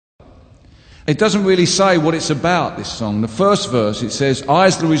It doesn't really say what it's about, this song. The first verse, it says,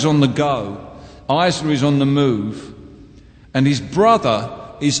 Eisler is on the go, Eisler is on the move, and his brother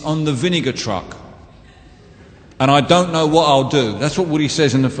is on the vinegar truck. And I don't know what I'll do. That's what Woody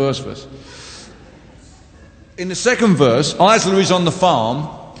says in the first verse. In the second verse, Eisler is on the farm,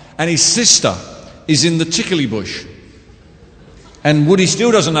 and his sister is in the tickly bush. And Woody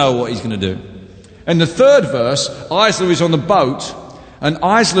still doesn't know what he's going to do. In the third verse, Eisler is on the boat, and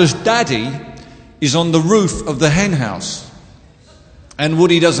Eisler's daddy is on the roof of the henhouse. And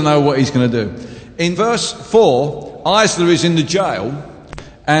Woody doesn't know what he's going to do. In verse 4, Eisler is in the jail,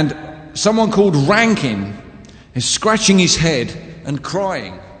 and someone called Rankin is scratching his head and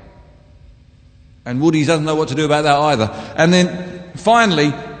crying. And Woody doesn't know what to do about that either. And then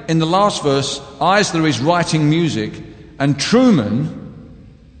finally, in the last verse, Eisler is writing music, and Truman,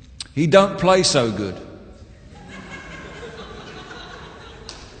 he don't play so good.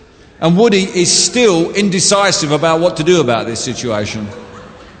 And Woody is still indecisive about what to do about this situation.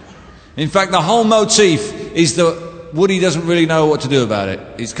 In fact, the whole motif is that Woody doesn't really know what to do about it.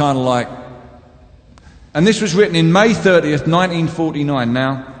 It's kind of like... And this was written in May 30th, 1949.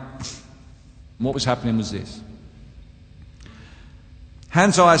 Now, what was happening was this.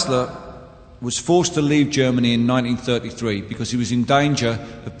 Hans Eisler was forced to leave Germany in 1933 because he was in danger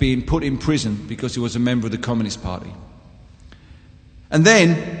of being put in prison because he was a member of the Communist Party. And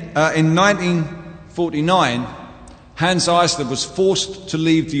then, in 1949, Hans Eisler was forced to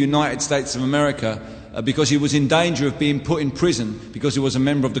leave the United States of America because he was in danger of being put in prison because he was a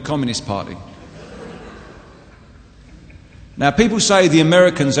member of the Communist Party. Now, people say the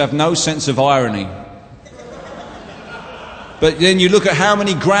Americans have no sense of irony. But then you look at how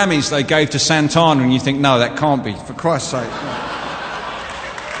many Grammys they gave to Santana and you think, no, that can't be, for Christ's sake.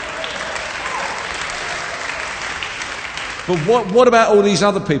 But what about all these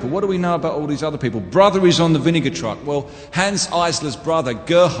other people? What do we know about all these other people? Brother is on the vinegar truck. Well, Hans Eisler's brother,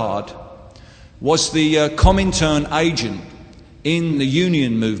 Gerhard, was the Comintern agent in the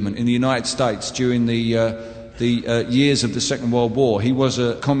Union movement in the United States during the years of the Second World War. He was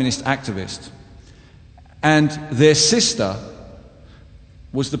a communist activist. And their sister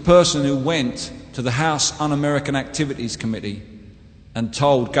was the person who went to the House Un-American Activities Committee and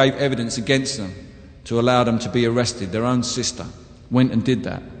gave evidence against them to allow them to be arrested. Their own sister went and did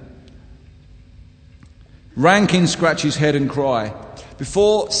that. Rankin scratched his head and cried.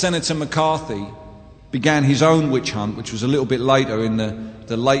 Before Senator McCarthy began his own witch hunt, which was a little bit later in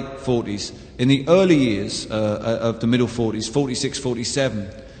the late 40s, in the early years of the middle 40s, 46, 47,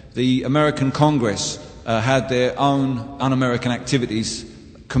 the American Congress had their own Un-American Activities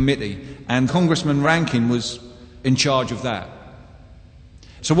Committee, and Congressman Rankin was in charge of that.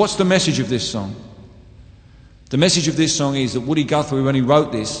 So what's the message of this song? The message of this song is that Woody Guthrie, when he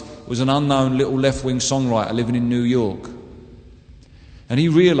wrote this, was an unknown little left-wing songwriter living in New York. And he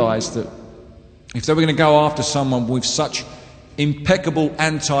realised that if they were going to go after someone with such impeccable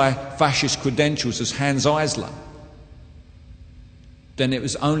anti-fascist credentials as Hans Eisler, then it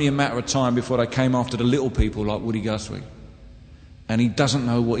was only a matter of time before they came after the little people like Woody Guthrie. And he doesn't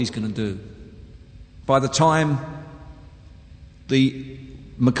know what he's going to do. By the time the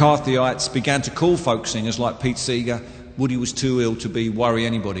McCarthyites began to call folk singers like Pete Seeger, Woody was too ill to worry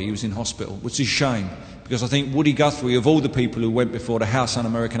anybody. He was in hospital, which is a shame, because I think Woody Guthrie, of all the people who went before the House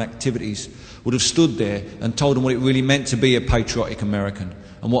Un-American Activities, would have stood there and told them what it really meant to be a patriotic American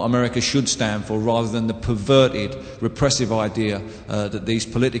and what America should stand for, rather than the perverted, repressive idea that these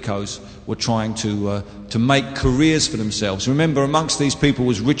politicos were trying to make careers for themselves. Remember, amongst these people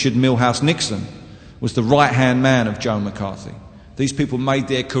was Richard Milhous Nixon, was the right-hand man of Joe McCarthy. These people made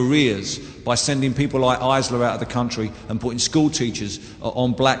their careers by sending people like Eisler out of the country and putting school teachers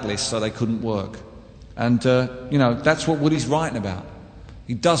on blacklists so they couldn't work. And, you know, that's what Woody's writing about.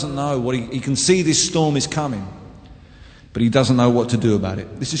 He doesn't know what he can see this storm is coming, but he doesn't know what to do about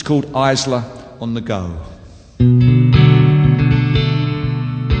it. This is called Eisler on the Go.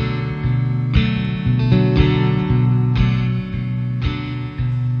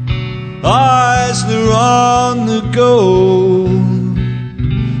 Eisler on the go,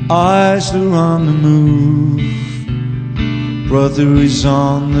 Eisler on the move. Brother is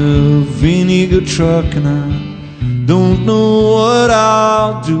on the vinegar truck, and I don't know what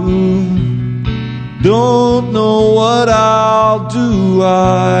I'll do. Don't know what I'll do.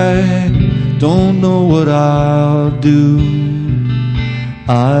 I don't know what I'll do.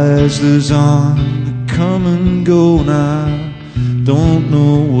 Eisler's on the come and go now. Don't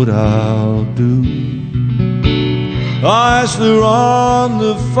know what I'll do. Eisler on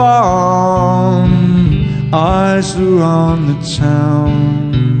the farm, Eisler on the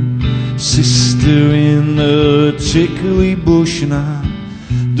town. sister in the tickly bush, and I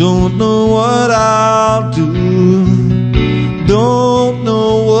don't know what I'll do. Don't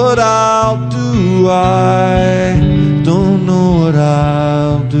know what I'll do. I don't know what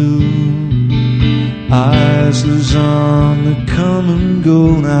I'll do. Eisler's on the come and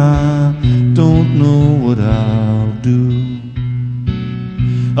go, and I don't know what I'll do.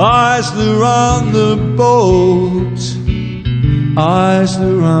 Eisler on the boat,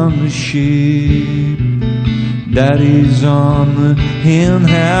 Eisler on the ship, Daddy's on the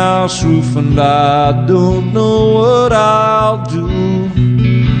henhouse roof, and I don't know what I'll do.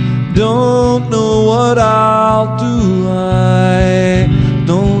 Don't know what I'll do. I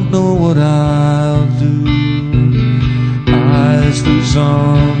don't know what I'll do. Eisler's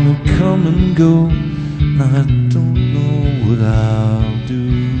on the come and go, and I don't know what I'll do.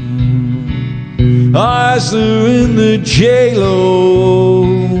 Eisler in the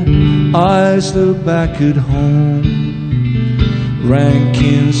jailoe, Eisler back at home.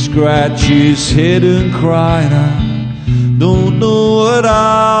 Rankin scratch his head and cry, and I don't know what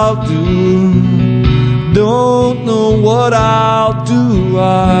I'll do. Don't know what I'll do.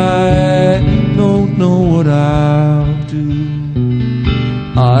 I don't know what I'll do.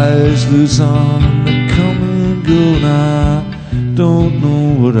 Eisler's on the come and go, and I don't know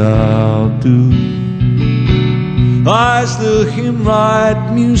what I'll do. Eisler him write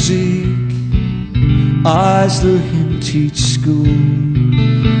music, Eisler him teach school.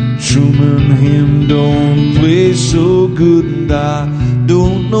 Truman him don't play so good, and I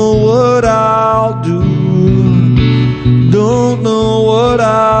don't know what I'll do. Don't know what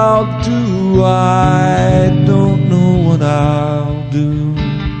I'll do. I don't know what I'll do.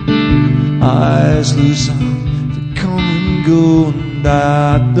 Eisler's on the come and go, and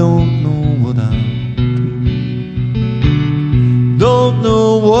I don't know what I'll do. Don't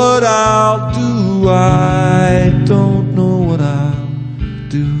know what I'll do. I don't know what I'll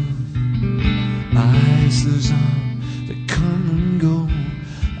do. Eisler's on the come and go,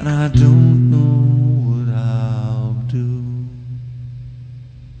 and I don't know what I'll do.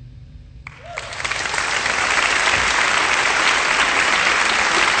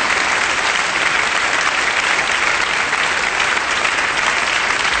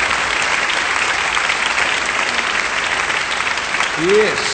 Yes.